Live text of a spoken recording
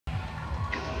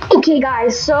Okay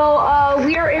guys, so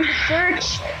we are in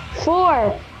search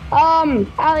for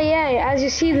Allie, as you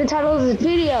see in the title of this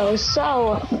video.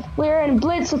 So we're in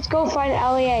Blitz. Let's go find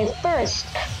Allie. First,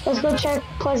 let's go check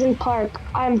Pleasant Park.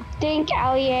 I think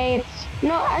Allie,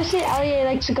 no, actually Allie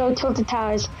likes to go Tilted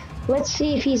Towers. Let's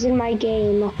see if he's in my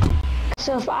game.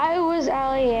 So if I was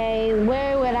Allie,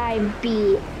 where would I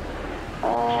be?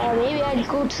 Maybe I'd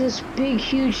go to this big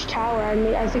huge tower.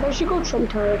 I think I should go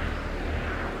Trump Tower.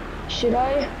 Should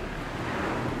I?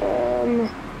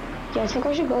 Yeah, I think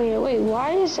I should go here. Wait,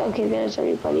 why is... Okay, there's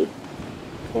everybody.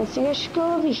 Yeah, I think I should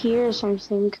go over here or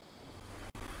something.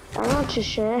 I'm not too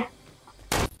sure.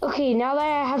 Okay, now that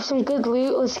I have some good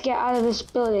loot, let's get out of this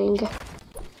building.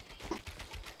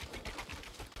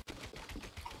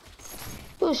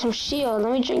 Ooh, some shield.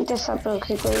 Let me drink this up real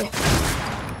quickly.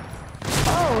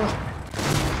 Oh!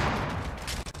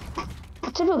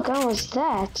 What type of gun was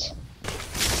that?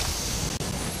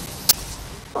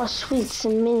 Oh, sweet,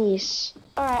 some minis.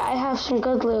 Alright, I have some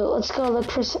good loot. Let's go look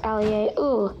for Allie.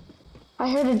 Ooh, I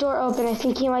heard a door open. I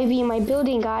think he might be in my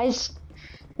building, guys.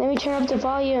 Let me turn up the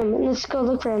volume and let's go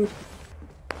look for him.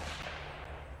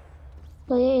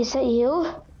 Allie, is that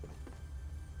you?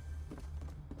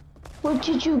 Where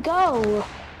did you go?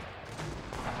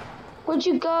 Where'd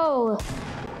you go?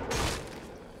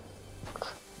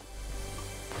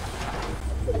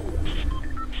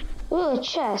 Ooh, a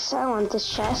chest. I want this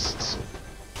chest.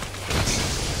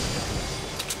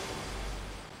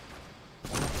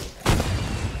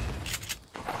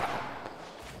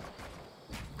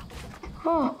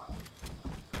 Oh.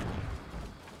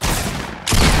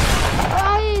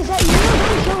 Oh, is that you?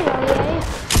 Don't kill me, Allie.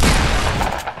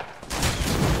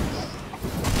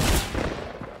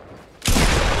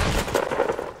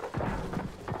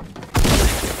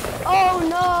 Oh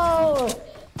no!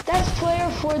 That's player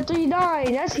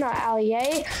 439. That's not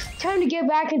Allie. Time to get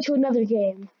back into another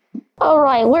game.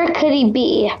 Alright, where could he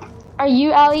be? Are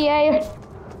you Allie?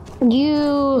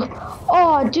 You...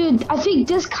 Oh, dude, I think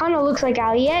this kind of looks like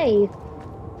Allie.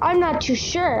 I'm not too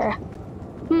sure.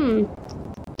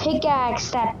 Pickaxe,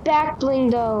 that back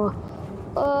bling though.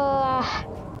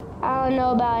 I don't know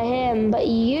about him, but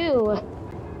you.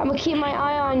 I'm gonna keep my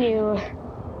eye on you.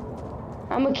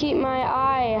 I'm gonna keep my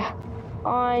eye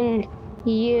on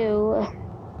you.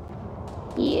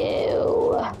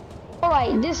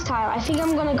 Alright, this time, I think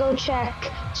I'm gonna go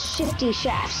check Shifty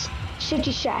Shafts.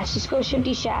 Shifty Shafts, let's go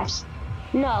Shifty Shafts.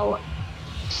 No.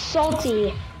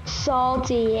 Salty.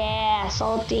 Salty, yeah,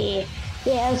 salty.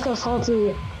 Yeah, let's go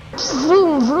salty.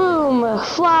 Vroom, vroom,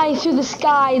 fly through the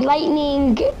sky,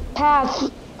 lightning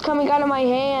path coming out of my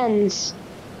hands.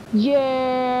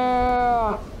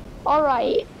 Yeah.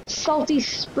 Alright, Salty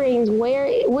Springs.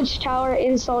 Which tower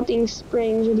in Salty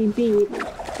Springs would he be?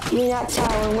 I mean, not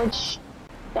tower, which,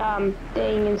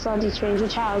 thing in Salty Springs,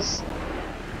 which house?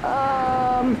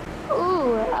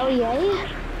 Ooh, Allie?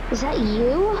 Is that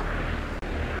you?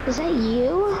 Is that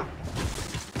you?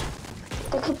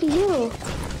 That could be you.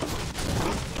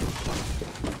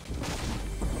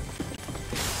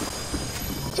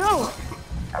 Joe,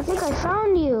 I think I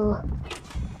found you.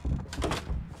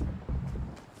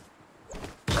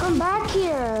 Come back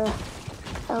here,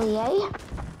 Allie.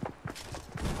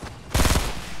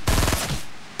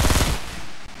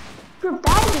 You're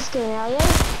bad at this game, Allie.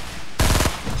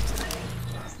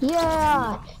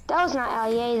 Yeah, that was not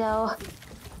Allie though.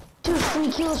 2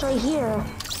 free kills right here.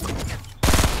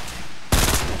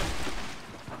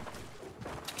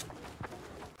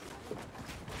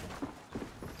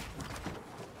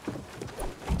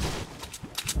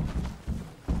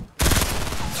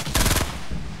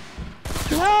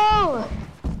 No!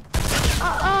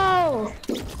 Uh-oh!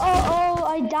 Uh-oh,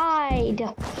 I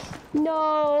died.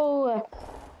 No!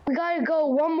 We gotta go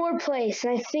one more place,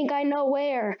 and I think I know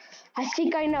where. I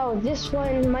think I know. This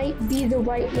one might be the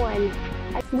right one.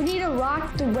 We need to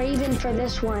rock the Raven for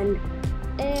this one.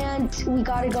 And we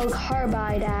gotta go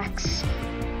Carbide Axe.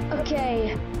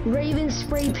 Okay, Raven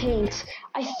spray paint.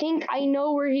 I think I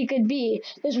know where he could be.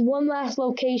 There's one last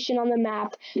location on the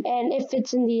map. And if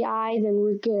it's in the eye, then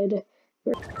we're good.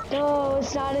 No,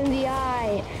 it's not in the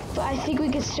eye. But I think we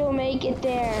can still make it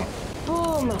there.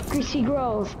 Boom! Greasy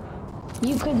Grove.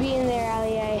 You could be in there,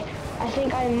 Allie. I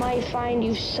think I might find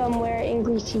you somewhere in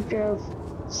Greasy Grove.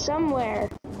 Somewhere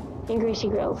in Greasy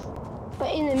Grove.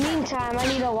 But in the meantime, I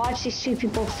need to watch these 2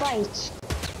 people fight.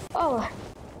 Oh,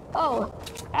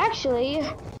 actually,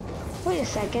 wait a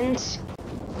second.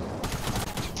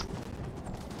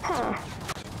 Huh.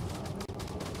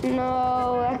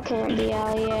 No, that can't be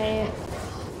Allie.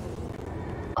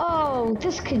 Oh,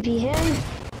 this could be him.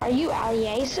 Are you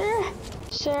Allie, sir?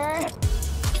 Sir?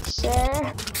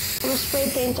 I'm gonna spray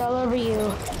paint all over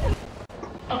you.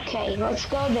 Okay, let's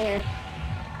go there.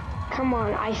 Come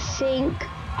on, I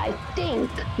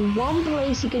think one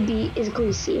place he could be is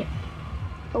greasy.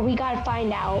 But we gotta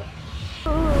find out.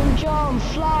 Boom, jump,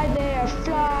 fly there,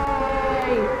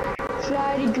 fly!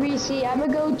 Fly to Greasy. I'm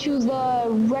gonna go to the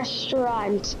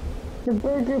restaurant, the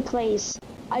burger place.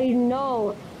 I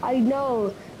know.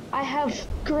 I have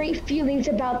great feelings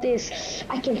about this.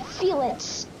 I can feel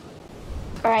it.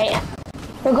 Alright,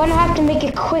 we're gonna have to make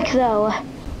it quick though,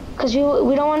 because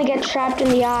we don't want to get trapped in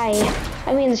the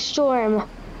the storm.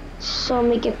 So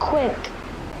make it quick.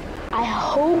 I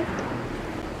hope.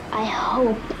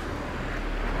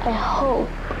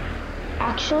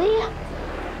 Actually,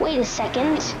 wait a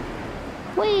second.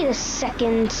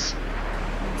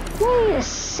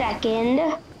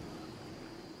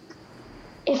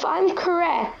 If I'm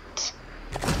correct.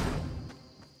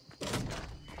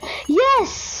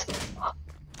 Yes!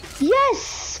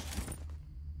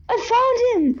 I found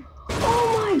him! Oh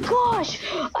my gosh!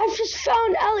 I've just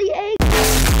found LEA.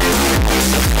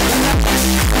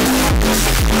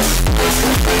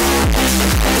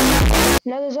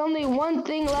 Now there's only one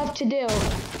thing left to do.